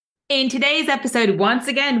In today's episode, once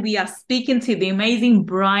again, we are speaking to the amazing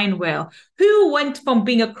Brian Will, who went from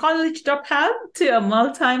being a college dropout to a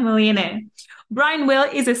multi-millionaire. Brian Will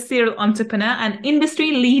is a serial entrepreneur and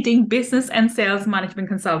industry-leading business and sales management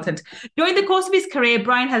consultant. During the course of his career,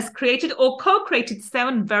 Brian has created or co-created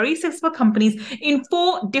 7 very successful companies in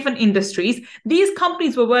 4 different industries. These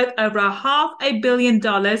companies were worth over $500 million.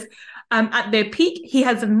 At their peak, he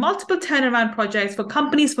has done multiple turnaround projects for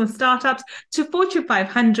companies from startups to Fortune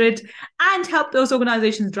 500 and helped those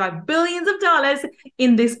organizations drive billions of dollars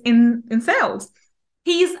in sales.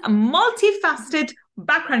 His multifaceted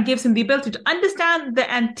background gives him the ability to understand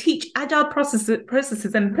and teach agile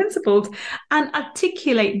processes and principles and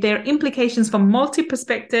articulate their implications from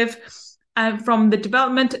multi-perspective from the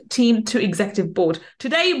development team to executive board.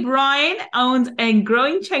 Today, Brian owns a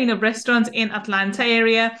growing chain of restaurants in Atlanta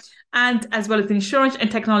area, and as well as an insurance and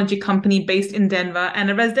technology company based in Denver and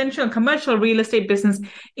a residential and commercial real estate business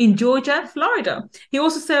in Georgia, Florida. He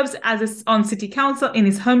also serves on city council in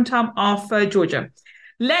his hometown of Georgia.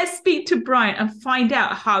 Let's speak to Brian and find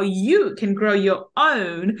out how you can grow your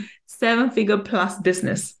own 7-figure plus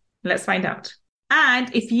business. Let's find out. And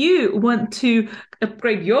if you want to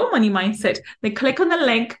upgrade your money mindset, then click on the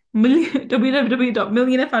link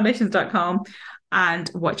www.millionairefoundations.com and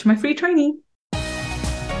watch my free training.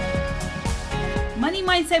 Money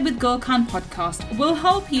Mindset with Gull podcast will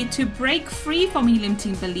help you to break free from your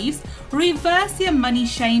limiting beliefs, reverse your money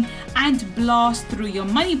shame, and blast through your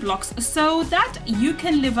money blocks so that you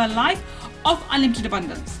can live a life of unlimited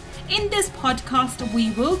abundance. In this podcast,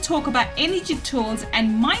 we will talk about energy tools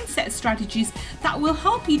and mindset strategies that will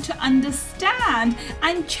help you to understand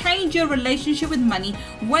and change your relationship with money,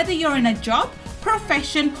 whether you're in a job,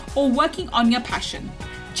 profession, or working on your passion.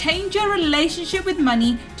 Change your relationship with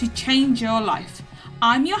money to change your life.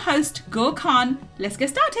 I'm your host, Gull. Let's get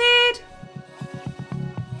started.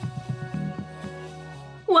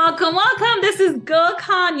 Welcome. This is Gull,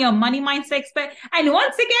 your money mindset expert. And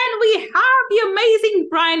once again, we have the amazing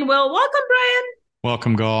Brian Will. Welcome, Brian.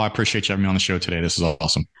 Welcome, Gull. I appreciate you having me on the show today. This is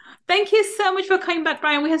awesome. Thank you so much for coming back,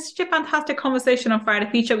 Brian. We had such a fantastic conversation on Friday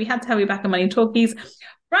feature. We had to have you back on Money Talkies.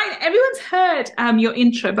 Brian, everyone's heard your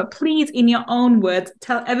intro, but please, in your own words,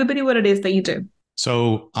 tell everybody what it is that you do.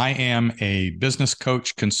 So I am a business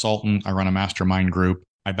coach, consultant. I run a mastermind group.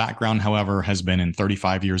 My background, however, has been in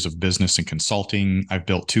 35 years of business and consulting. I've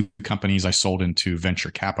built 2 companies I sold into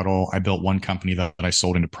venture capital. I built 1 company that I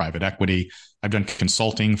sold into private equity. I've done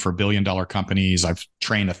consulting for billion-dollar companies. I've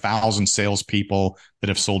trained 1,000 salespeople that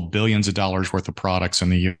have sold billions of dollars worth of products in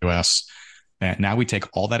the US. And now we take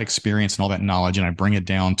all that experience and all that knowledge and I bring it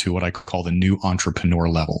down to what I call the new entrepreneur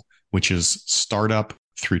level, which is startup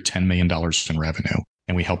through $10 million in revenue.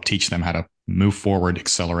 And we help teach them how to move forward,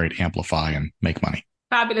 accelerate, amplify, and make money.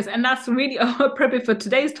 Fabulous. And that's really appropriate for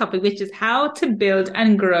today's topic, which is how to build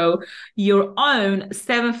and grow your own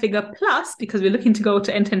 7-figure plus, because we're looking to go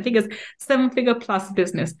to 10 figures, 7-figure plus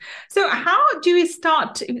business. So how do we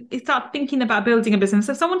start thinking about building a business?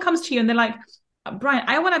 If someone comes to you and they're like, Brian,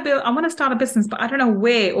 I want to start a business, but I don't know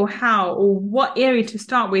where or how or what area to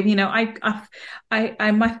start with. You know, I'm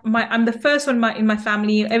the first one in my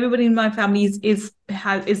family. Everybody in my family is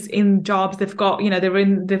in jobs. They've got,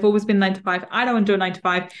 they've always been 9 to 5. I don't want to do a 9 to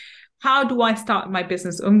 5. How do I start my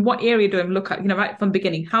business? And what area do I look at, right from the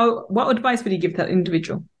beginning? What advice would you give that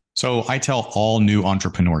individual? So I tell all new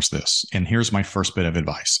entrepreneurs this, and here's my first bit of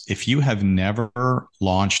advice. If you have never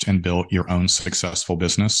launched and built your own successful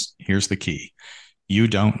business, here's the key. You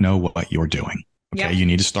don't know what you're doing. Okay. Yep. You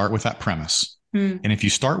need to start with that premise. And if you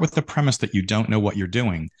start with the premise that you don't know what you're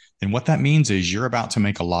doing, then what that means is you're about to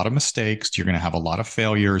make a lot of mistakes. You're going to have a lot of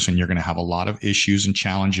failures and you're going to have a lot of issues and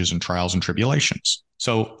challenges and trials and tribulations.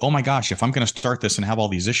 So, oh my gosh, if I'm going to start this and have all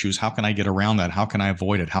these issues, how can I get around that? How can I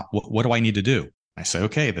avoid it? What do I need to do? I say,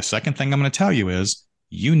 okay, the second thing I'm going to tell you is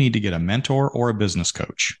you need to get a mentor or a business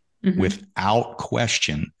coach without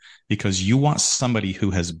question, because you want somebody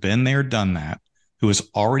who has been there, done that, who has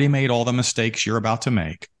already made all the mistakes you're about to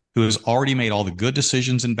make, who has already made all the good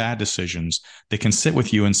decisions and bad decisions, that can sit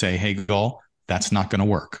with you and say, hey, Gull, that's not going to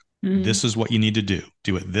work. This is what you need to do.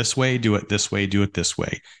 Do it this way, do it this way, do it this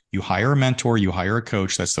way. You hire a mentor, you hire a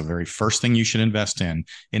coach. That's the very first thing you should invest in.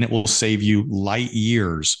 And it will save you light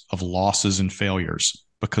years of losses and failures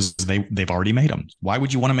because they've already made them. Why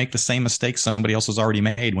would you want to make the same mistakes somebody else has already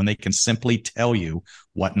made when they can simply tell you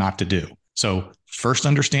what not to do? So first,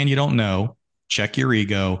 understand you don't know, check your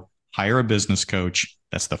ego, hire a business coach.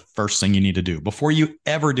 That's the first thing you need to do before you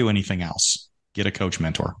ever do anything else. Get a coach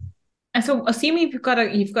mentor. And so, assuming you've got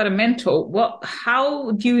a mentor,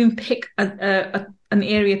 how do you pick an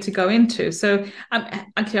area to go into? So, I'm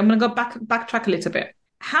going to go backtrack a little bit.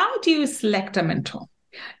 how do you select a mentor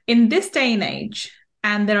in this day and age?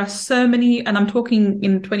 And there are so many, and I'm talking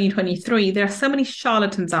in 2023, there are so many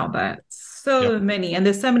charlatans out there, so many, and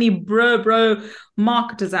there's so many bro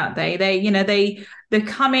marketers out there. They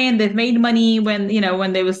come in, they've made money when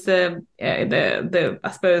there was I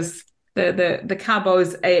suppose the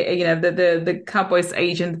Cowboys, the Cowboys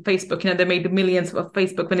agent, Facebook, they made millions of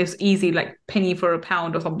Facebook when it was easy, like penny for a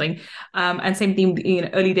pound or something. And same thing,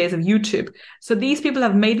 early days of YouTube. So these people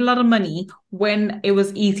have made a lot of money when it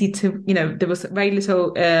was easy to, there was very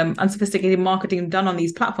little unsophisticated marketing done on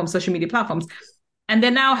these platforms, social media platforms. And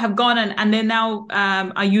they now have gone and they now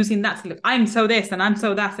are using that to look, I'm so this and I'm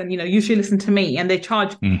so that, and you should listen to me. And they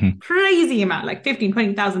charge crazy amount, like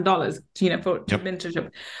 $15,000, $20,000, for mentorship.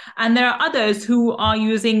 And there are others who are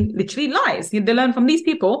using literally lies. They learn from these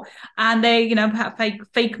people, and they have fake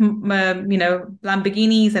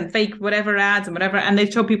Lamborghinis and fake whatever ads and whatever, and they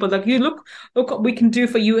show people like, you look what we can do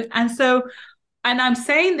for you. And I'm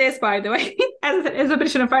saying this, by the way, as a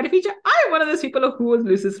British on Friday feature, I'm one of those people who was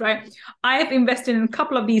losers, right? I have invested in a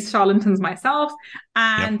couple of these charlatans myself,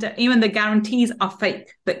 and even the guarantees are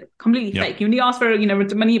fake. They're completely fake. You ask for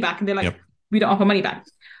money back, and they're like, we don't offer money back.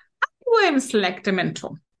 How do I select a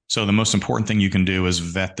mentor? So the most important thing you can do is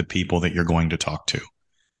vet the people that you're going to talk to.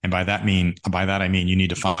 And by that I mean you need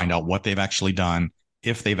to find out what they've actually done,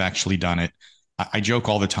 if they've actually done it. I joke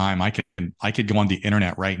all the time. I could go on the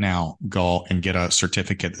internet right now, Gull, and get a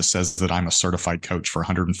certificate that says that I'm a certified coach for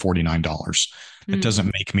 $149. It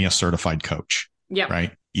doesn't make me a certified coach.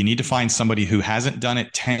 Right. You need to find somebody who hasn't done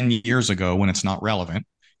it 10 years ago when it's not relevant.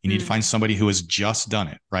 You need to find somebody who has just done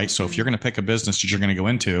it. Right. So if you're going to pick a business that you're going to go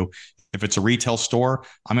into, if it's a retail store,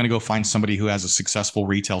 I'm going to go find somebody who has a successful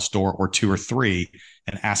retail store or 2 or 3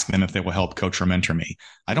 and ask them if they will help coach or mentor me.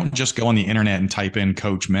 I don't just go on the internet and type in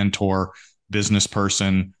coach, mentor, business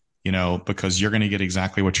person, because you're going to get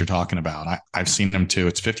exactly what you're talking about. I've seen them too.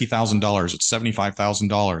 It's $50,000. It's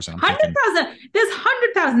 $75,000. And $100,000. There's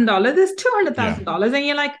 $100,000. There's $200,000.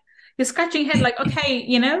 And you're scratching your head like, okay,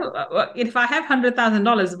 if I have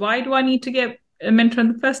 $100,000, why do I need to get a mentor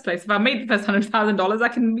in the first place? If I made the first $100,000, I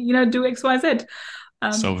can, do X, Y, Z.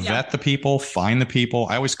 Vet the people, find the people.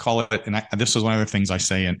 I always call it, and this is one of the things I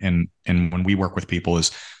say in when we work with people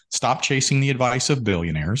is, stop chasing the advice of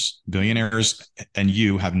billionaires. Billionaires and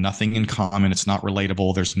you have nothing in common. It's not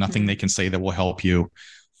relatable. There's nothing they can say that will help you.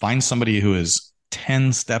 Find somebody who is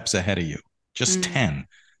 10 steps ahead of you, just 10.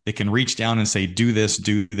 They can reach down and say, do this,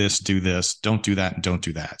 do this, do this. Don't do that, and don't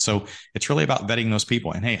do that. So it's really about vetting those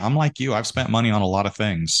people. And hey, I'm like you. I've spent money on a lot of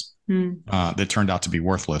things that turned out to be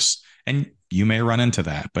worthless. And you may run into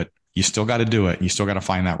that, but you still got to do it. And you still got to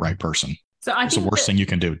find that right person. So it's the worst thing you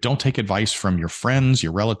can do. Don't take advice from your friends,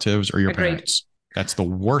 your relatives, or your parents. That's the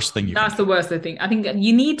worst thing you can do. That's the worst thing. I think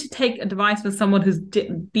you need to take advice from someone who's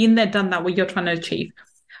been there, done that, what you're trying to achieve.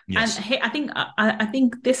 Yes. And hey, I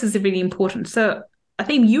think this is really important. So I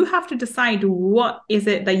think you have to decide what is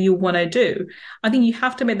it that you want to do. I think you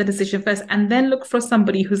have to make the decision first, and then look for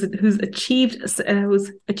somebody who's achieved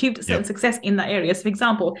certain success in that area. So, for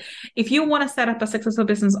example, if you want to set up a successful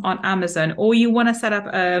business on Amazon, or you want to set up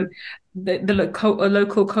a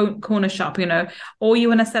local corner shop, or you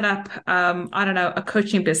want to set up a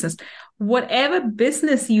coaching business. Whatever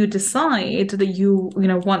business you decide that you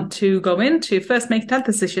want to go into, first make that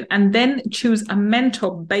decision, and then choose a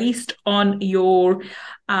mentor based on your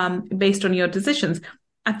decisions.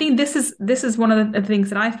 I think this is one of the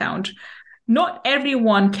things that I found. Not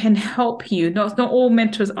everyone can help you. Not all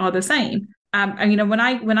mentors are the same. And when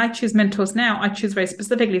I choose mentors now, I choose very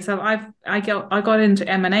specifically. So I got into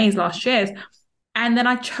M&As last year. And then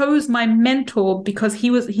I chose my mentor because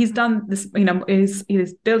he's done this,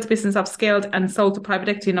 he's built a business, upscaled and sold to private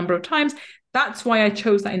equity a number of times. That's why I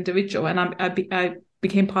chose that individual, and I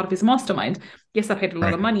became part of his mastermind. Yes, I paid a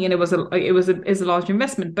lot of money, and it was a large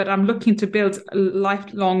investment, but I'm looking to build a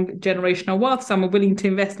lifelong generational wealth, so I'm willing to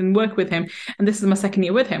invest and work with him. And this is my second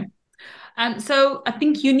year with him. And so I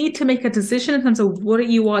think you need to make a decision in terms of what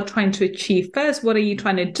you are trying to achieve first. What are you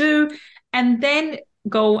trying to do? And then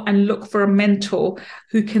go and look for a mentor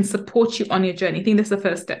who can support you on your journey. I think that's the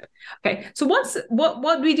first step. Okay. So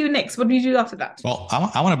what do we do next? What do we do after that? Well,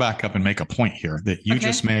 I want to back up and make a point here that you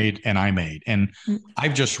just made and I made. And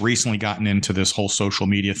I've just recently gotten into this whole social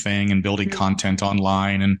media thing and building content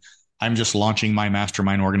online. And I'm just launching my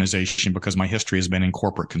mastermind organization because my history has been in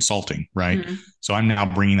corporate consulting, right? So I'm now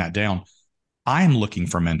bringing that down. I'm looking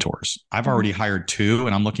for mentors. I've already hired 2,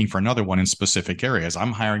 and I'm looking for another one in specific areas.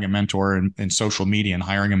 I'm hiring a mentor in social media and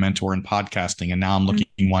hiring a mentor in podcasting. And now I'm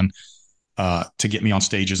looking one to get me on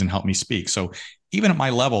stages and help me speak. So even at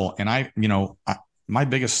my level, and my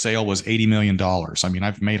biggest sale was $80 million. I mean,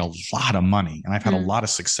 I've made a lot of money and I've had a lot of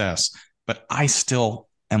success, but I still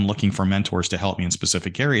am looking for mentors to help me in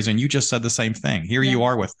specific areas. And you just said the same thing. Here you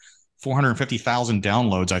are with 450,000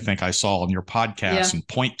 downloads, I think I saw on your podcast, and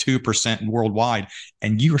 0.2% worldwide,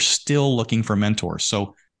 and you're still looking for mentors.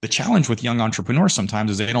 So the challenge with young entrepreneurs sometimes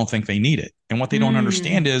is they don't think they need it. And what they don't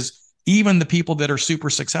understand is even the people that are super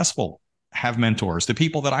successful have mentors. The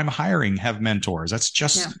people that I'm hiring have mentors. That's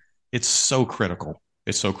just, it's so critical.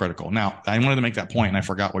 It's so critical. Now, I wanted to make that point and I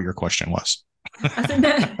forgot what your question was.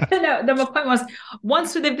 No, my point was,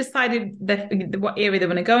 once they've decided what area they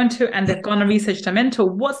want to go into and they've gone and researched a mentor,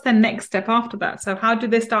 what's the next step after that? So how do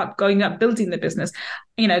they start going up, building the business?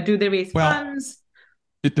 Do they raise funds?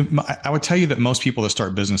 I would tell you that most people that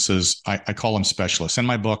start businesses, I call them specialists. In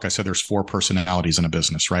my book, I said there's 4 personalities in a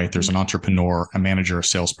business, right? There's an entrepreneur, a manager, a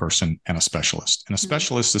salesperson, and a specialist. And a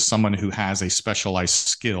specialist is someone who has a specialized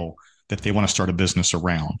skill that they want to start a business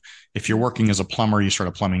around. If you're working as a plumber, you start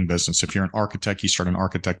a plumbing business. If you're an architect, you start an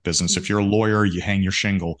architect business. If you're a lawyer, you hang your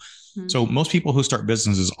shingle. So most people who start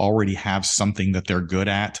businesses already have something that they're good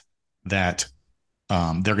at that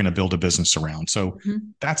they're going to build a business around. So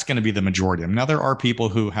that's going to be the majority of them. Now, there are people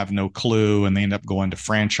who have no clue and they end up going to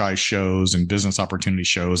franchise shows and business opportunity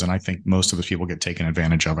shows. And I think most of those people get taken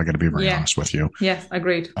advantage of. I got to be very honest with you. Yes,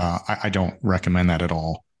 agreed. I don't recommend that at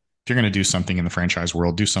all. If you're going to do something in the franchise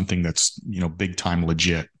world, do something that's, big time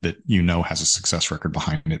legit that, has a success record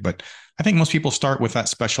behind it. But I think most people start with that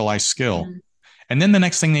specialized skill. And then the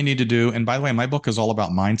next thing they need to do, and by the way, my book is all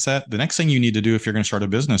about mindset. The next thing you need to do if you're going to start a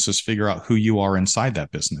business is figure out who you are inside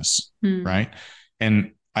that business, right?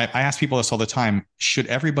 And I ask people this all the time. Should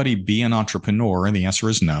everybody be an entrepreneur? And the answer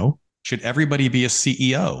is no. Should everybody be a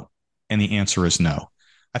CEO? And the answer is no.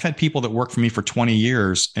 I've had people that work for me for 20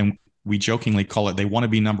 years and we jokingly call it, they want to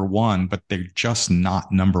be number one, but they're just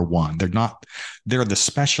not number one. They're the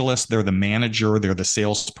specialist, they're the manager, they're the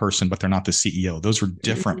salesperson, but they're not the CEO. Those are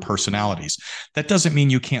different personalities. That doesn't mean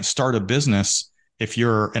you can't start a business if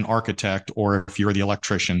you're an architect or if you're the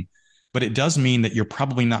electrician, but it does mean that you're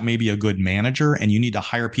probably not maybe a good manager and you need to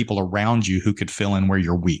hire people around you who could fill in where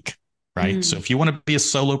you're weak, right? So if you want to be a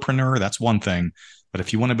solopreneur, that's one thing. But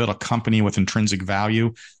if you want to build a company with intrinsic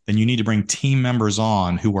value, then you need to bring team members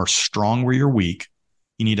on who are strong where you're weak.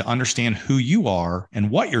 You need to understand who you are and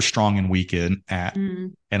what you're strong and weak at.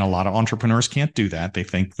 And a lot of entrepreneurs can't do that. They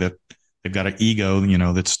think that they've got an ego,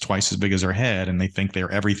 that's twice as big as their head, and they think they're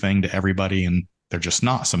everything to everybody, and they're just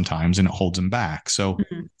not sometimes, and it holds them back. So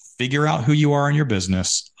figure out who you are in your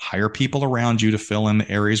business, hire people around you to fill in the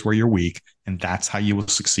areas where you're weak, and that's how you will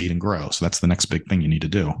succeed and grow. So that's the next big thing you need to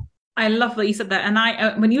do. I love that you said that. And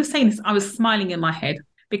I, when you were saying this, I was smiling in my head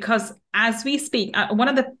because as we speak, one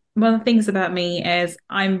of the things about me is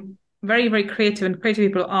I'm very, very creative, and creative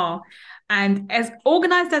people are. And as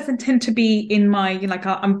organized as I tend to be in my,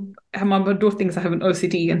 I do things, I have an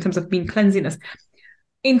OCD in terms of being cleanliness.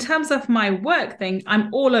 In terms of my work thing,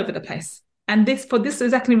 I'm all over the place. And for this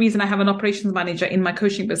exactly reason, I have an operations manager in my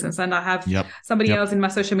coaching business, and I have somebody else in my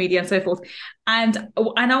social media and so forth. And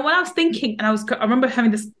when I was thinking, and I remember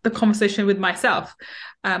having the conversation with myself.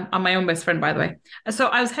 I'm my own best friend, by the way. So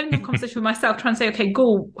I was having a conversation with myself, trying to say, okay,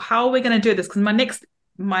 Gull, how are we going to do this? Because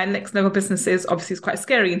my next level business is obviously quite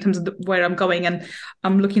scary in terms of where I'm going, and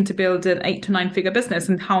I'm looking to build an 8 to 9 figure business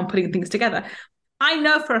and how I'm putting things together. I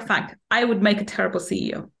know for a fact I would make a terrible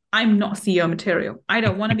CEO. I'm not CEO material. I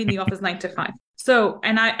don't want to be in the office 9 to 5. So,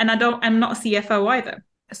 I'm not a CFO either.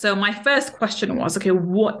 So my first question was, okay,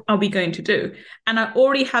 what are we going to do? And I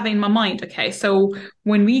already have in my mind, okay, so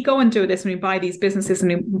when we go and do this, when we buy these businesses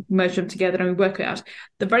and we merge them together and we work it out,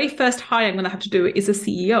 the very first hire I'm going to have to do is a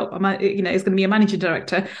CEO. It's going to be a managing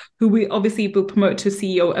director who we obviously will promote to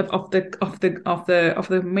CEO of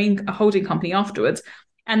the main holding company afterwards.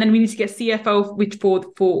 And then we need to get CFO, which for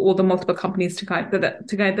all the multiple companies to guide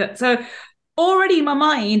that. So already in my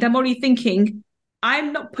mind, I'm already thinking,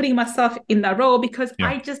 I'm not putting myself in that role because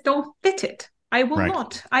I just don't fit it. I will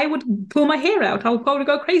not. I would pull my hair out. I would probably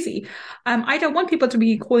go crazy. I don't want people to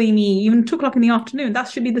be calling me even 2:00 in the afternoon. That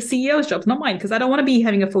should be the CEO's job, not mine, because I don't want to be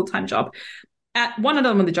having a full-time job. One, I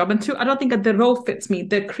don't want the job, and two, I don't think that the role fits me.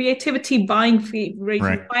 The creativity, buying,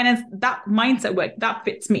 raising finance, that mindset work, that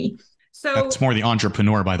fits me. So that's more the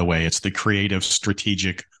entrepreneur, by the way. It's the creative,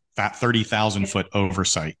 strategic, 30,000-foot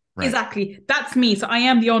oversight. Right. Exactly. That's me. So I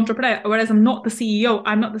am the entrepreneur, whereas I'm not the CEO.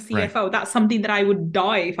 I'm not the CFO. Right. That's something that I would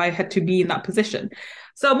die if I had to be in that position.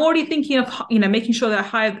 So I'm already thinking of, making sure that I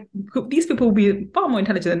hire these people will be far more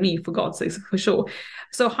intelligent than me, for God's sake, for sure.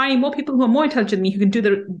 So hiring more people who are more intelligent than me, who can do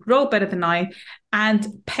the role better than I, and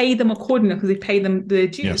pay them accordingly because they pay them the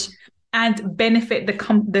dues. Yes. and benefit the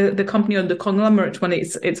company or the conglomerate when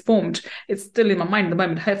it's formed. It's still in my mind at the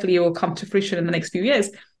moment. Hopefully it will come to fruition in the next few years.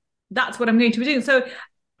 That's what I'm going to be doing. So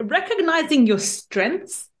recognizing your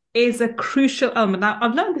strengths is a crucial element. Now,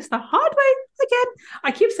 I've learned this the hard way. Again,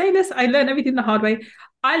 I keep saying this. I learned everything the hard way.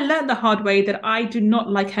 I learned the hard way that I do not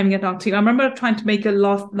like having a dark team. I remember trying to make a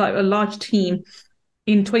large team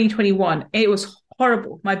in 2021. It was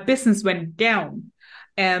horrible. My business went down.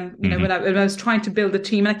 When I was trying to build a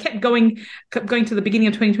team, and I kept going to the beginning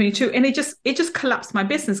of 2022, and it just collapsed my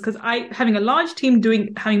business because having a large team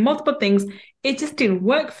having multiple things, it just didn't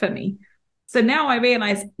work for me. So now I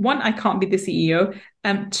realize, one, I can't be the CEO.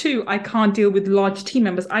 Two, I can't deal with large team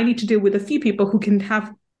members. I need to deal with a few people who can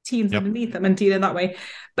have teams underneath them and deal in that way.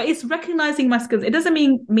 But it's recognizing my skills. It doesn't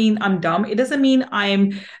mean I'm dumb. It doesn't mean I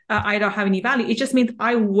don't have any value. It just means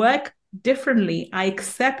I work differently. I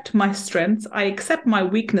accept my strengths. I accept my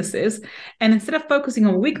weaknesses. And instead of focusing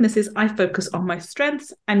on weaknesses, I focus on my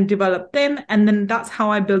strengths and develop them. And then that's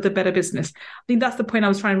how I build a better business. I think that's the point I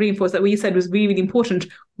was trying to reinforce, that what you said was really, really important.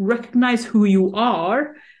 Recognize who you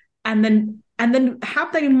are and then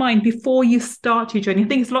have that in mind before you start your journey. I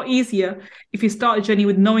think it's a lot easier if you start a journey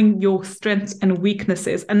with knowing your strengths and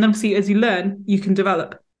weaknesses. And then obviously, as you learn, you can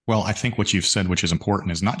develop. Well, I think what you've said, which is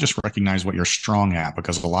important, is not just recognize what you're strong at,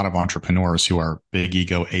 because a lot of entrepreneurs who are big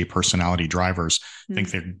ego, A personality drivers think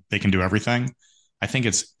they can do everything. I think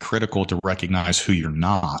it's critical to recognize who you're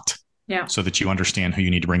not, so that you understand who you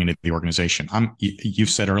need to bring into the organization. You've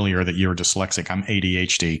said earlier that you're dyslexic. I'm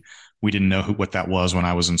ADHD. We didn't know what that was when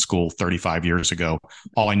I was in school 35 years ago.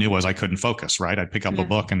 All I knew was I couldn't focus, right? I'd pick up a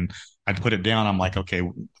book and I'd put it down. I'm like, okay,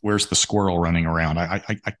 where's the squirrel running around?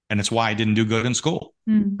 And it's why I didn't do good in school,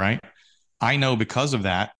 right? I know because of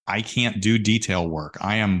that, I can't do detail work.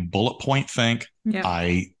 I am bullet point think. Yeah.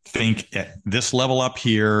 I think at this level up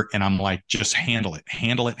here, and I'm like, just handle it,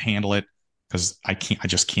 because I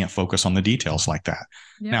just can't focus on the details like that.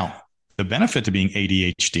 Yeah. Now, the benefit to being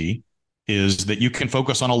ADHD is that you can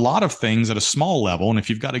focus on a lot of things at a small level. And if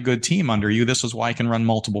you've got a good team under you, this is why I can run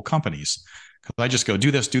multiple companies. Because I just go,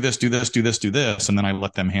 do this. And then I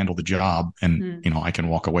let them handle the job, and, I can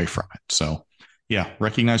walk away from it. So yeah,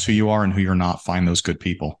 recognize who you are and who you're not. Find those good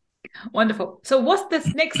people. Wonderful. So what's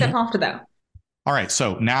this next step after that? All right.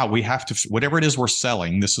 So now we have to, whatever it is we're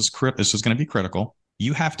selling, this is going to be critical.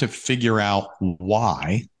 You have to figure out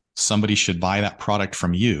why somebody should buy that product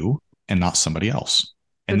from you and not somebody else.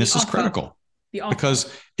 And this is critical,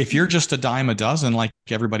 because if you're just a dime a dozen like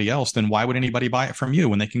everybody else, then why would anybody buy it from you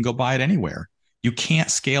when they can go buy it anywhere? You can't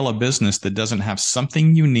scale a business that doesn't have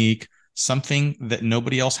something unique, something that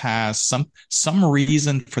nobody else has, some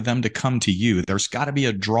reason for them to come to you. There's got to be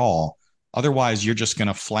a draw. Otherwise, you're just going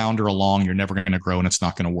to flounder along. You're never going to grow, and it's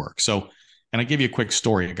not going to work. So, and I give you a quick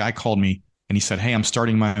story. A guy called me and he said, "Hey, I'm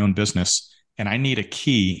starting my own business and I need a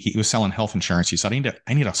key." He was selling health insurance. He said,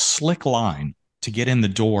 I need a slick line to get in the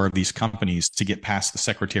door of these companies, to get past the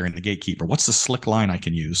secretary and the gatekeeper. What's the slick line I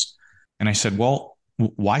can use? And I said, well,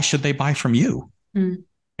 why should they buy from you? And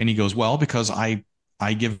he goes, well, because I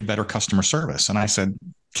give better customer service. And I said,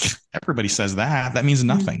 everybody says that. That means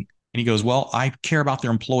nothing. And he goes, well, I care about their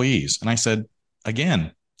employees. And I said,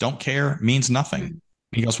 again, don't care means nothing. And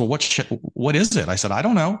he goes, well, what is it? I said, I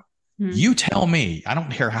don't know. You tell me. I don't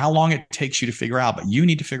care how long it takes you to figure out, but you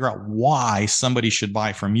need to figure out why somebody should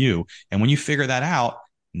buy from you. And when you figure that out,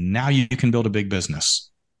 now you can build a big business.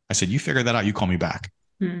 I said, you figure that out, you call me back.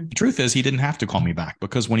 The truth is, he didn't have to call me back,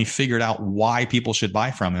 because when he figured out why people should buy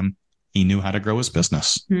from him, he knew how to grow his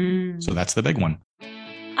business. So that's the big one.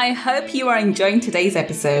 I hope you are enjoying today's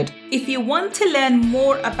episode. If you want to learn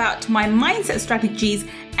more about my mindset strategies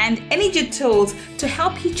and energy tools to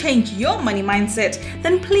help you change your money mindset,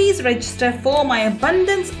 then please register for my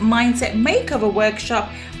Abundance Mindset Makeover Workshop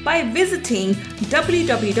by visiting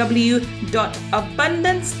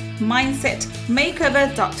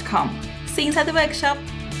www.abundancemindsetmakeover.com. See you inside the workshop.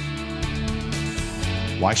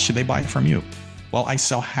 Why should they buy from you? Well, I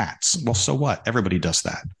sell hats. Well, so what? Everybody does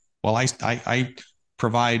that. Well, I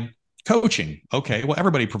provide coaching. Okay, well,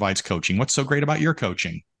 everybody provides coaching. What's so great about your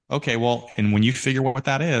coaching? Okay, well, and when you figure what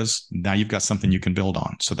that is, now you've got something you can build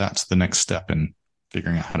on. So that's the next step in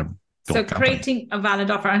figuring out how to build a company. Creating a valid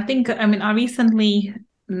offer. I recently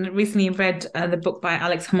read the book by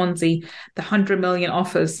Alex Hamonzi, The 100 Million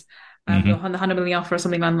Offers, the 100 million offer or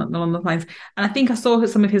something along those lines. And I think I saw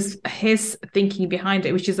some of his thinking behind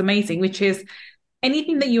it, which is amazing, which is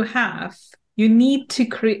anything that you have, you need to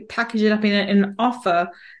package it up in an offer.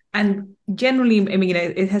 And generally,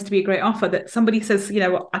 it has to be a great offer that somebody says,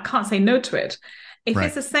 I can't say no to it. If Right.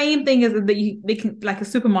 it's the same thing as they can, like a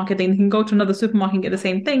supermarket, they can go to another supermarket and get the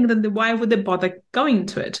same thing, then why would they bother going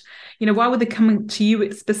to it? Why would they come to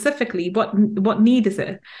you specifically? What need is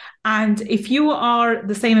it? And if you are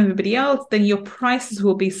the same as everybody else, then your prices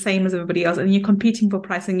will be same as everybody else, and you're competing for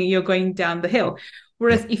pricing and you're going down the hill.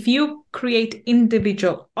 Whereas if you create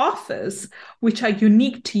individual offers which are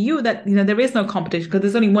unique to you, that there is no competition because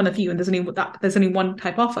there's only one of you and there's only one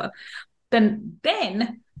type offer, then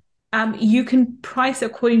you can price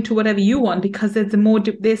according to whatever you want, because there's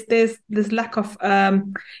lack of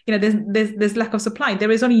there's lack of supply. There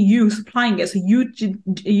is only you supplying it, so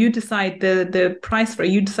you decide the price for it,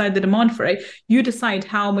 you decide the demand for it, you decide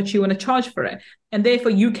how much you want to charge for it, and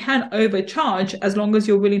therefore you can overcharge as long as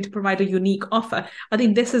you're willing to provide a unique offer. I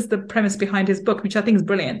think this is the premise behind his book, which I think is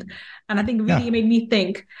brilliant, and I think really made me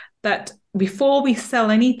think that before we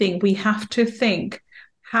sell anything, we have to think,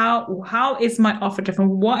 how is my offer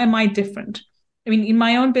different? What am I different? I mean, in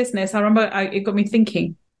my own business, I remember it got me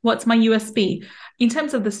thinking, what's my USP? In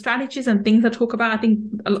terms of the strategies and things I talk about, I think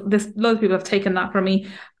there's a lot of people have taken that from me,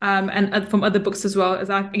 and from other books as well. As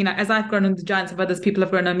I've grown on the giants of others, people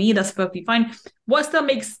have grown on me. That's perfectly fine. What still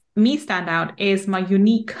makes me stand out is my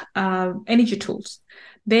unique energy tools.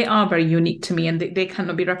 They are very unique to me, and they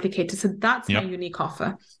cannot be replicated. So that's my unique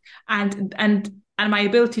offer, and my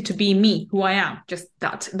ability to be me, who I am, just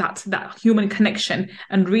that human connection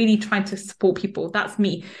and really trying to support people. That's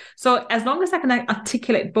me. So as long as I can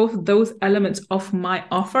articulate both of those elements of my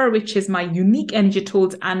offer, which is my unique energy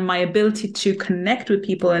tools and my ability to connect with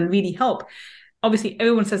people and really help. Obviously,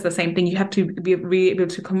 everyone says the same thing. You have to be really able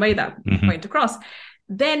to convey that point across.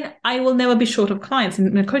 Then I will never be short of clients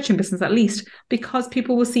in the coaching business, at least, because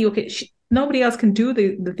people will see, okay, nobody else can do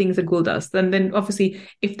the things that Gull does. Then obviously,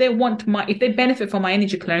 if they benefit from my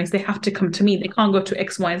energy clearance, they have to come to me. They can't go to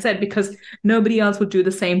X, Y, and Z because nobody else will do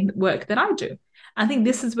the same work that I do. I think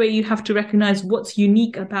this is where you have to recognize what's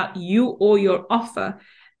unique about you or your offer,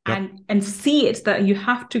 and see it, that you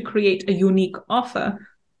have to create a unique offer.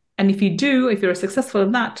 And if you're successful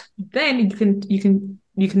in that, then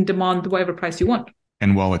you can demand whatever price you want.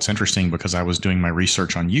 And well, it's interesting because I was doing my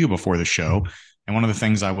research on you before the show. And one of the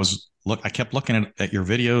things I kept looking at your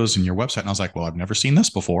videos and your website, and I was like, well, I've never seen this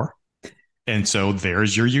before. And so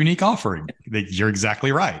there's your unique offering. You're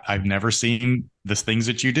exactly right. I've never seen the things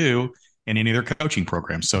that you do in any other coaching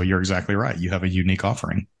program. So you're exactly right. You have a unique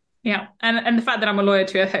offering. Yeah. And the fact that I'm a lawyer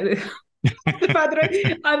too, the fact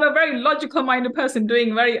that I'm a very logical minded person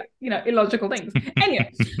doing very, illogical things.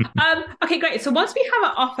 Anyway, okay, great. So once we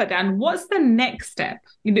have an offer, Dan, what's the next step?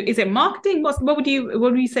 Is it marketing? What would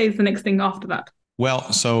you say is the next thing after that?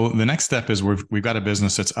 Well, so the next step is we've got a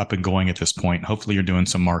business that's up and going at this point. Hopefully you're doing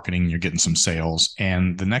some marketing, you're getting some sales.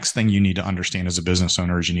 And the next thing you need to understand as a business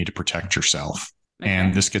owner is you need to protect yourself. Okay.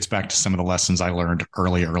 And this gets back to some of the lessons I learned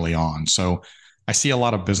early on. So I see a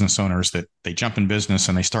lot of business owners that they jump in business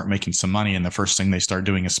and they start making some money, and the first thing they start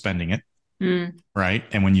doing is spending it. Right.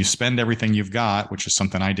 And when you spend everything you've got, which is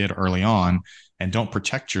something I did early on, and don't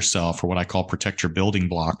protect yourself, or what I call protect your building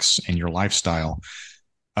blocks in your lifestyle,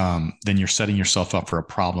 then you're setting yourself up for a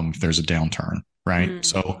problem if there's a downturn. Right.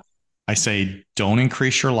 So I say, don't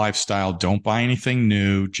increase your lifestyle. Don't buy anything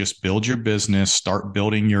new. Just build your business, start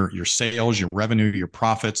building your sales, your revenue, your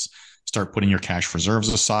profits. Start putting your cash reserves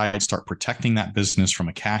aside, start protecting that business from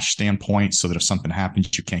a cash standpoint so that if something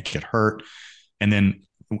happens, you can't get hurt. And then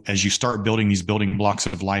as you start building these building blocks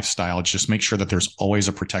of lifestyle, just make sure that there's always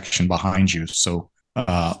a protection behind you. So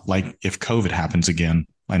like if COVID happens again,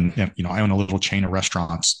 and I own a little chain of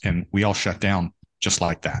restaurants and we all shut down just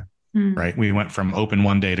like that, right? We went from open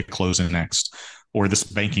one day to close the next, or this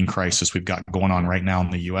banking crisis we've got going on right now in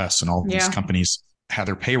the US, and all these companies have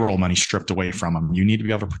their payroll money stripped away from them. You need to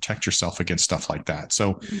be able to protect yourself against stuff like that.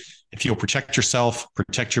 So if you'll protect yourself,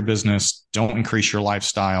 protect your business, don't increase your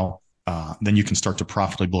lifestyle, then you can start to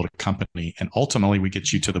profitably build a company. And ultimately we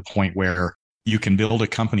get you to the point where you can build a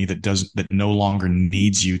company that no longer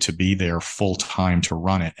needs you to be there full time to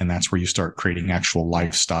run it. And that's where you start creating actual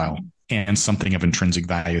lifestyle and something of intrinsic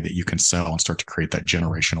value that you can sell and start to create that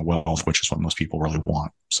generational wealth, which is what most people really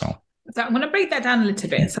want. So I'm going to break that down a little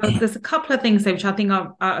bit. So there's a couple of things there, which I think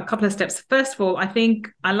are a couple of steps. First of all, I think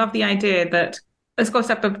I love the idea that, let's go a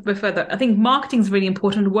step a bit further. I think marketing is really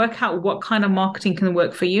important. Work out what kind of marketing can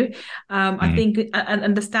work for you. I think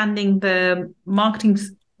understanding the marketing,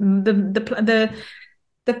 the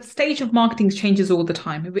stage of marketing changes all the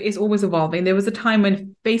time. It's always evolving. There was a time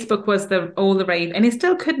when Facebook was all the rave, and it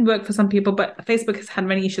still could work for some people, but Facebook has had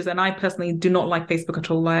many issues, and I personally do not like Facebook at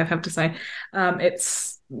all, I have to say.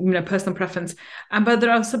 It's personal preference. But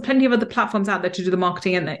there are plenty of other platforms out there to do the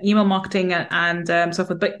marketing and the email marketing and so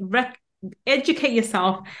forth. But educate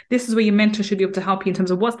yourself. This is where your mentor should be able to help you in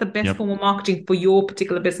terms of what's the best form of marketing for your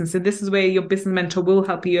particular business. And this is where your business mentor will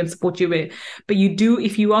help you and support you with. But you do,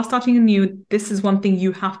 if you are starting anew, this is one thing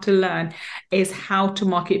you have to learn is how to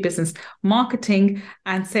market your business. Marketing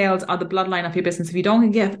and sales are the bloodline of your business. If you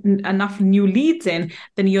don't get enough new leads in,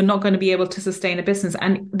 then you're not going to be able to sustain a business.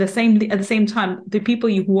 And at the same time, the people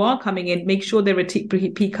who are coming in, make sure they're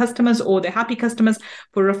repeat customers or they're happy customers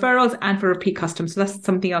for referrals and for repeat customers. So that's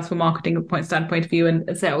something else for marketing standpoint of view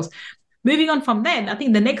and sales. Moving on from then, I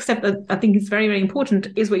think the next step that I think is very, very important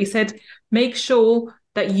is what you said. Make sure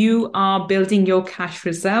that you are building your cash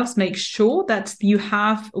reserves. Make sure that you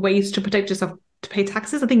have ways to protect yourself, to pay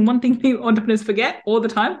taxes. I think one thing entrepreneurs forget all the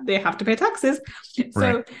time, they have to pay taxes.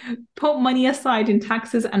 So put money aside in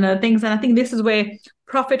taxes and other things. And I think this is where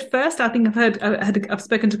profit first, I think I've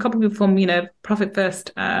spoken to a couple of people from, profit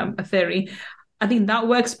first theory. I think that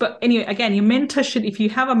works. But anyway, again, your mentor should, if you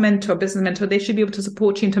have a mentor, business mentor, they should be able to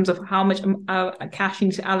support you in terms of how much cash you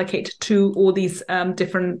need to allocate to all these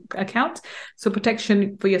different accounts. So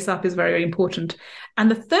protection for yourself is very, very important. And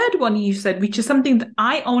the third one you said, which is something that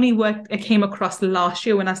I came across last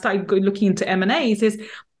year when I started looking into M&As, is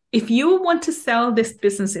if you want to sell this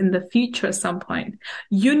business in the future at some point,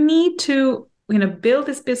 you need to build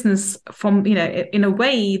this business from, in a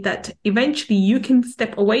way that eventually you can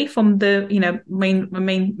step away from the, main,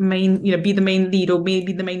 be the main lead or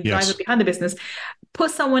maybe the main driver behind the business.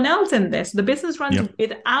 Put someone else in there. So the business runs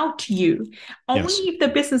without you. Only if the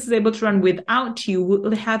business is able to run without you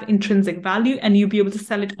will have intrinsic value and you'll be able to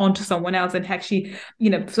sell it on to someone else and actually,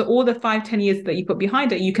 so all the 5-10 years that you put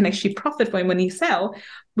behind it, you can actually profit from when you sell.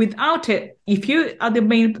 Without it, if you are the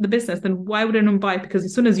main of the business, then why would anyone buy it? Because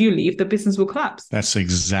as soon as you leave, the business will collapse. That's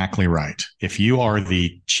exactly right. If you are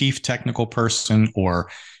the chief technical person, or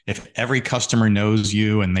if every customer knows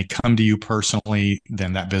you and they come to you personally,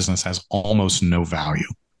 then that business has almost no value.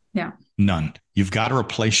 Yeah. None. You've got to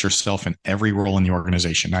replace yourself in every role in the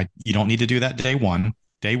organization. Now, you don't need to do that day one.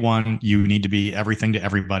 Day one, you need to be everything to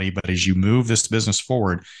everybody. But as you move this business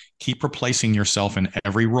forward, keep replacing yourself in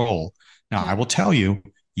every role. Now, I will tell you,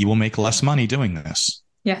 you will make less money doing this.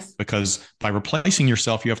 Yes. Because by replacing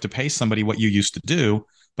yourself, you have to pay somebody what you used to do,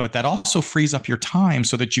 but that also frees up your time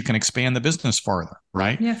so that you can expand the business farther,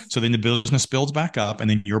 right? Yes. So then the business builds back up and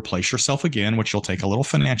then you replace yourself again, which will take a little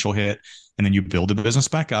financial hit. And then you build the business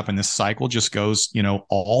back up. And this cycle just goes,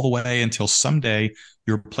 all the way until someday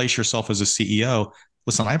you replace yourself as a CEO.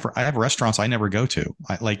 Listen, I have restaurants I never go to.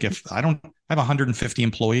 If I have 150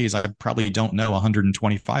 employees, I probably don't know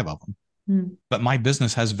 125 of them. But my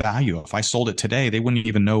business has value. If I sold it today, they wouldn't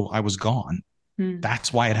even know I was gone.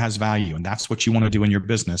 That's why it has value. And that's what you want to do in your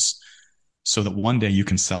business so that one day you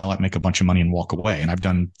can sell it, make a bunch of money and walk away. And I've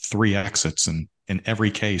done 3 exits. And in every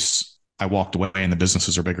case, I walked away and the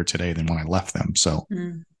businesses are bigger today than when I left them. So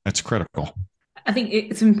that's critical. I think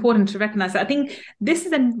it's important to recognize that. I think this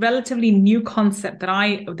is a relatively new concept that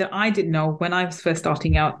I didn't know when I was first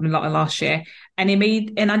starting out last year, and I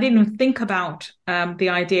didn't even think about the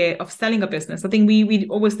idea of selling a business. I think we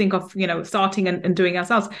always think of starting and doing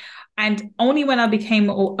ourselves, and only when I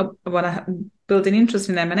built an interest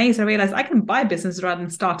in M&As, I realized I can buy business rather than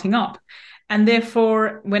starting up. And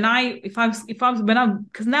therefore, because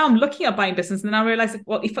now I'm looking at buying business, and then I realize,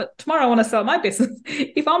 well, if tomorrow I want to sell my business,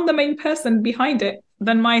 if I'm the main person behind it,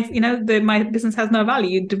 then my business has no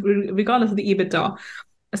value, regardless of the EBITDA.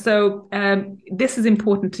 So this is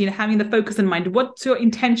important, having the focus in mind. What's your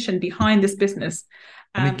intention behind this business?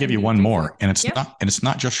 Let me give you one more, and it's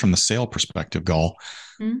not just from the sale perspective, Gull.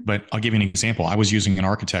 But I'll give you an example. I was using an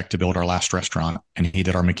architect to build our last restaurant, and he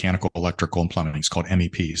did our mechanical, electrical, and plumbing. It's called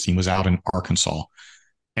MEPs. He was out in Arkansas,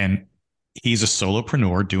 and he's a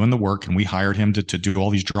solopreneur doing the work, and we hired him to do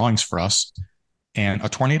all these drawings for us. And a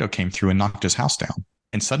tornado came through and knocked his house down,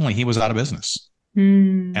 and suddenly he was out of business.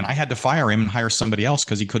 And I had to fire him and hire somebody else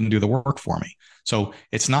because he couldn't do the work for me. So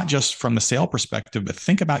it's not just from the sale perspective, but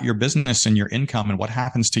think about your business and your income and what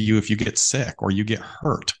happens to you if you get sick or you get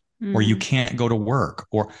hurt. Or you can't go to work,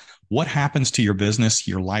 or what happens to your business,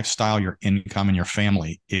 your lifestyle, your income, and your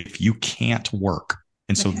family if you can't work.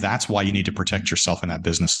 And so that's why you need to protect yourself in that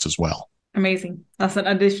business as well. Amazing. That's an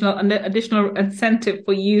additional incentive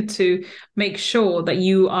for you to make sure that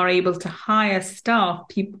you are able to hire staff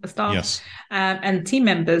and team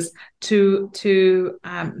members to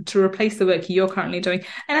replace the work you're currently doing.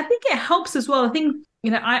 And I think it helps as well. I think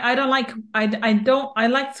I don't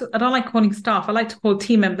like calling staff. I like to call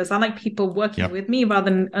team members. I like people working with me rather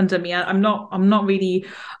than under me. I'm not really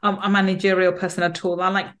a managerial person at all. I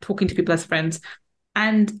like talking to people as friends.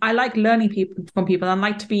 And I like learning from people. I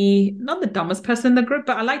like to be not the dumbest person in the group,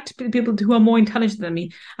 but I like to be people who are more intelligent than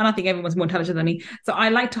me. And I think everyone's more intelligent than me. So I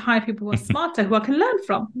like to hire people who are smarter, who I can learn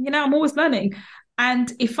from. I'm always learning.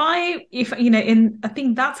 And I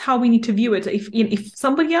think that's how we need to view it. If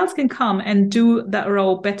somebody else can come and do that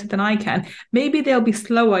role better than I can, maybe they'll be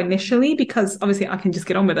slower initially because obviously I can just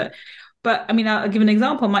get on with it. But I mean, I'll give an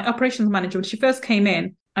example. My operations manager, when she first came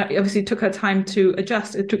in, obviously it took her time to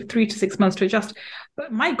adjust. It took 3 to 6 months to adjust.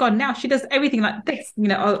 But my God, now she does everything like this,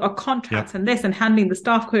 our contracts and this and handling the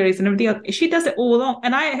staff queries and everything else. She does it all along.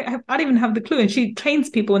 And I don't even have the clue. And she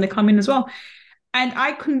trains people when they come in as well. And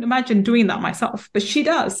I couldn't imagine doing that myself, but she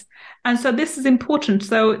does. And so this is important.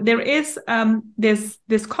 So there's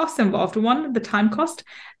cost involved. One, the time cost,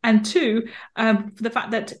 and two, the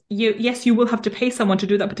fact that you will have to pay someone to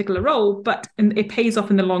do that particular role, but it pays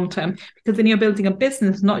off in the long term because then you're building a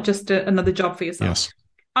business, not just another job for yourself. Yes.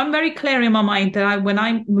 I'm very clear in my mind that when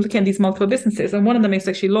I'm looking at these multiple businesses, and one of them is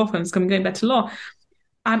actually law firms, going back to law,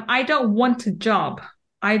 I don't want a job.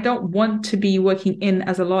 I don't want to be working in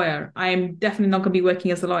as a lawyer. I'm definitely not going to be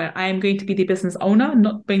working as a lawyer. I am going to be the business owner,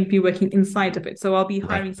 not going to be working inside of it. So I'll be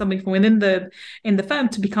hiring somebody from within the firm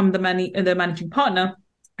to become the managing partner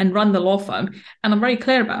and run the law firm. And I'm very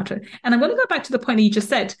clear about it. And I'm going to go back to the point that you just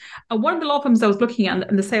said. One of the law firms I was looking at,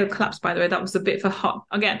 and the sale collapsed, by the way, that was a bit of a hard,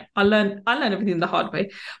 again, I learned everything the hard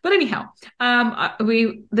way. But anyhow,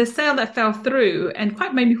 the sale that fell through, and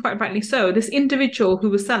maybe quite rightly so, this individual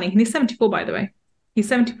who was selling, and he's 74, by the way. He's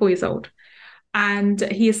 74 years old. And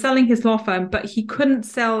he is selling his law firm, but he couldn't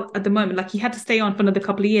sell at the moment. Like he had to stay on for another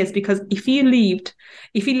couple of years because if he left,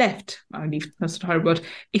 that's a horrible word.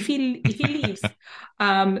 If he leaves,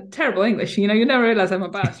 terrible English, you never realize I'm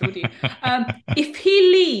embarrassed, would you? If he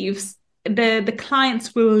leaves, the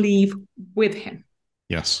clients will leave with him.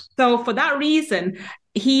 Yes. So for that reason,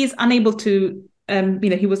 he's unable to.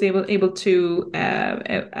 He was able to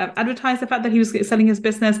advertise the fact that he was selling his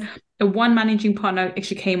business. One managing partner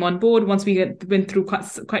actually came on board once we went through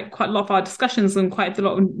quite a lot of our discussions and quite a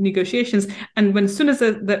lot of negotiations. And as soon as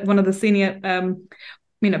one of the senior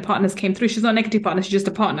partners came through, she's not a negative partner, she's just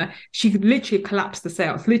a partner. She literally collapsed the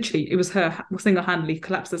sale. Literally, it was her single-handedly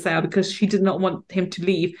collapsed the sale because she did not want him to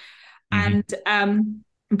leave. Mm-hmm.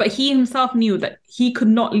 But he himself knew that he could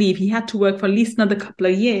not leave. He had to work for at least another couple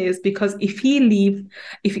of years because if he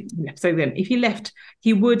left,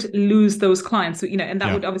 he would lose those clients. And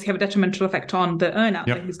that would obviously have a detrimental effect on the earnout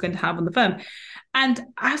that he's going to have on the firm. And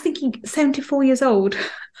I was thinking, 74 years old,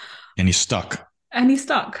 and he's stuck.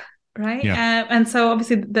 Right? Yeah. And so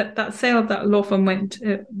obviously that sale of that law firm went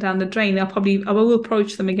down the drain. I will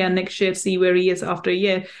approach them again next year to see where he is after a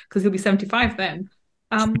year because he'll be 75 then.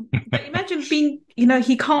 But imagine being,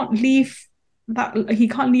 he can't leave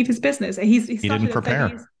his business. He didn't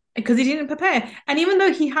prepare because he didn't prepare. And even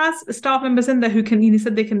though he has staff members in there who can, he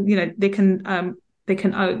said they can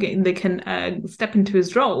step into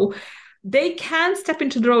his role. They can step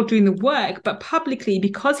into the role doing the work, but publicly,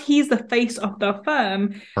 because he's the face of the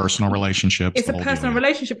firm, personal relationships. It's a personal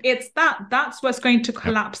relationship. It's that's what's going to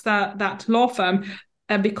collapse that law firm.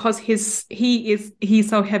 Because he's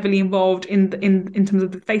so heavily involved in terms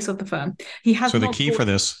of the face of the firm. He has. So the key for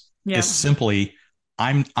this is simply,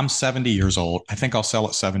 I'm 70 years old. I think I'll sell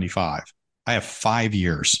at 75. I have 5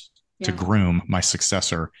 years to groom my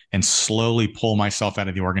successor and slowly pull myself out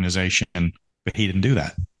of the organization. But he didn't do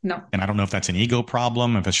that. No. And I don't know if that's an ego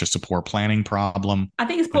problem, if it's just a poor planning problem. I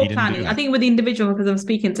think it's poor planning. I think with the individual, because I'm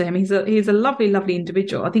speaking to him, he's a lovely, lovely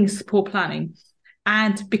individual. I think it's poor planning.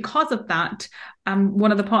 And because of that,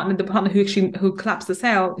 one of the partner who collapsed the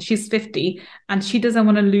sale, she's 50 and she doesn't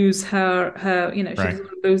want to lose her she doesn't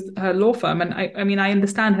want to lose her law firm. And I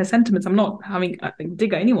understand her sentiments. I'm not having a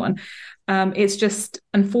dig at anyone. It's just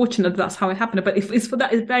unfortunate that's how it happened. But if it's for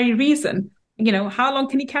that very reason, how long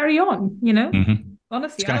can he carry on? Mm-hmm.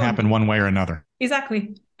 Honestly, it's going to happen one way or another.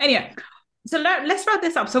 Exactly. Anyway. So let's wrap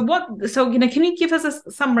this up. So can you give us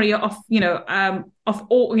a summary of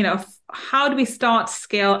how do we start,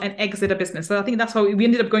 scale, and exit a business? So I think that's how we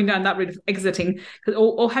ended up going down that route of exiting,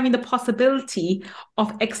 or having the possibility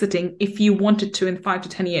of exiting if you wanted to in 5 to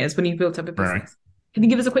 10 years when you built up a business. Right. Can you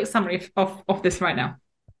give us a quick summary of this right now?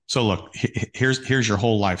 So look, here's your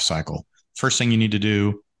whole life cycle. First thing you need to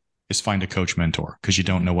do is find a coach mentor because you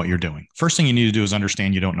don't know what you're doing. First thing you need to do is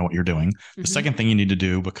understand you don't know what you're doing. Mm-hmm. The second thing you need to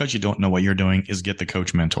do, because you don't know what you're doing, is get the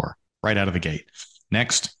coach mentor right out of the gate.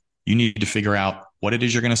 Next, you need to figure out what it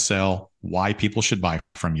is you're going to sell, why people should buy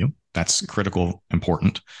from you. That's critical,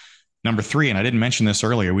 important. Number 3, and I didn't mention this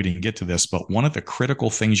earlier, we didn't get to this, but one of the critical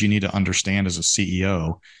things you need to understand as a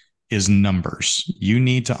CEO is numbers. You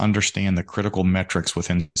need to understand the critical metrics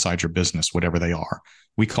within inside your business, whatever they are.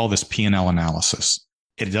 We call this P&L analysis.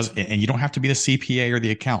 It does, and you don't have to be the CPA or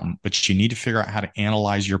the accountant, but you need to figure out how to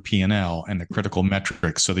analyze your P&L and the critical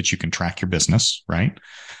metrics so that you can track your business, right?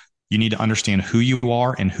 You need to understand who you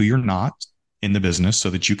are and who you're not in the business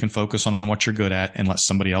so that you can focus on what you're good at and let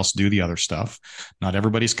somebody else do the other stuff. Not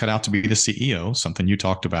everybody's cut out to be the CEO, something you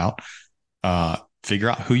talked about. Figure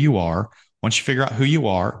out who you are. Once you figure out who you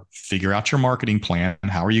are, figure out your marketing plan.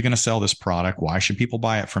 How are you going to sell this product? Why should people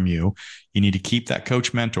buy it from you? You need to keep that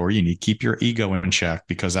coach mentor. You need to keep your ego in check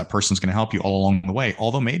because that person's going to help you all along the way.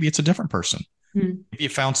 Although maybe it's a different person. If you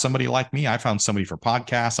found somebody like me, I found somebody for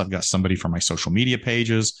podcasts. I've got somebody for my social media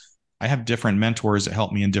pages. I have different mentors that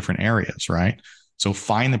help me in different areas, right? So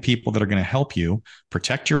find the people that are going to help you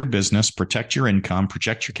protect your business, protect your income,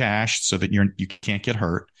 protect your cash so that you can't get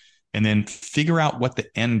hurt. And then figure out what the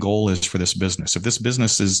end goal is for this business. If this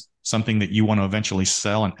business is something that you want to eventually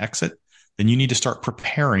sell and exit, then you need to start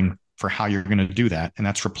preparing for how you're going to do that. And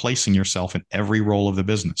that's replacing yourself in every role of the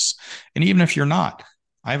business. And even if you're not,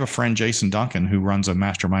 I have a friend, Jason Duncan, who runs a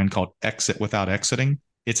mastermind called Exit Without Exiting.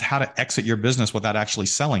 It's how to exit your business without actually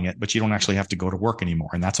selling it, but you don't actually have to go to work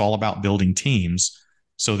anymore. And that's all about building teams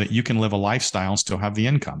so that you can live a lifestyle and still have the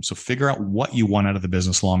income. So figure out what you want out of the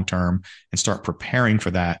business long-term and start preparing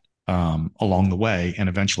for that along the way, and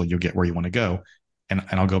eventually you'll get where you want to go. And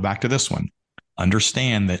I'll go back to this one.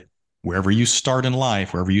 Understand that wherever you start in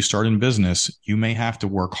life, wherever you start in business, you may have to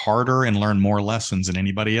work harder and learn more lessons than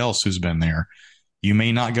anybody else who's been there. You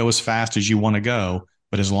may not go as fast as you want to go,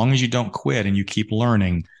 but as long as you don't quit and you keep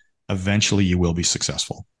learning, eventually you will be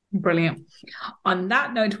successful. Brilliant. On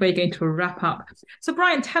that note, we're going to wrap up. So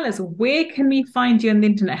Brian, tell us, where can we find you on the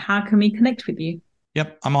internet? How can we connect with you?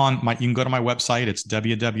 Yep. You can go to my website. It's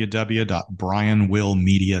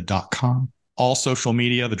www.brianwillmedia.com. All social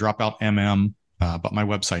media, the Dropout MM, but my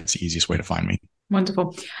website's the easiest way to find me.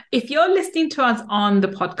 Wonderful. If you're listening to us on the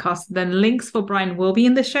podcast, then links for Brian will be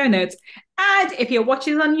in the show notes. And if you're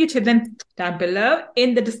watching on YouTube, then down below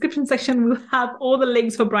in the description section, we'll have all the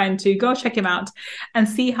links for Brian to go check him out and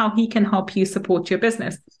see how he can help you support your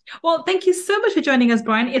business. Well, thank you so much for joining us,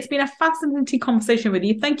 Brian. It's been a fascinating conversation with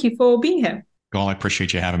you. Thank you for being here. Gull, I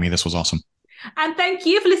appreciate you having me. This was awesome. And thank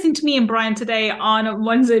you for listening to me and Brian today on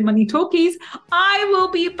Wednesday Money Talkies. I will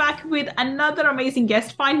be back with another amazing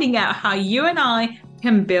guest, finding out how you and I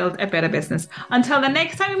can build a better business. Until the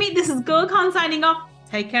next time we meet, this is Gull signing off.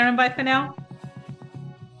 Take care and bye for now.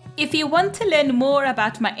 If you want to learn more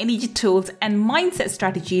about my energy tools and mindset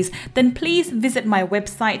strategies, then please visit my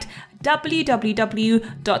website,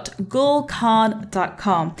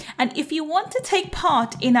 www.gullkhan.com. And if you want to take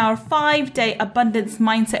part in our 5-day abundance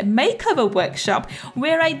mindset makeover workshop,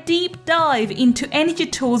 where I deep dive into energy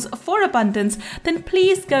tools for abundance, then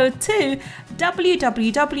please go to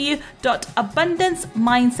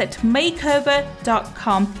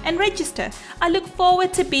www.abundancemindsetmakeover.com and register. I look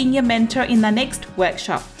forward to being your mentor in the next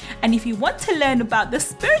workshop. And if you want to learn about the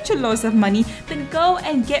spiritual laws of money, then go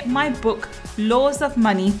and get my book, Laws of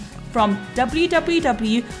Money, from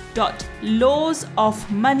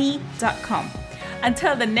www.lawsofmoney.com.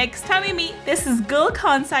 Until the next time we meet, this is Gull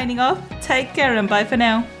Khan signing off. Take care and bye for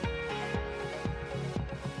now.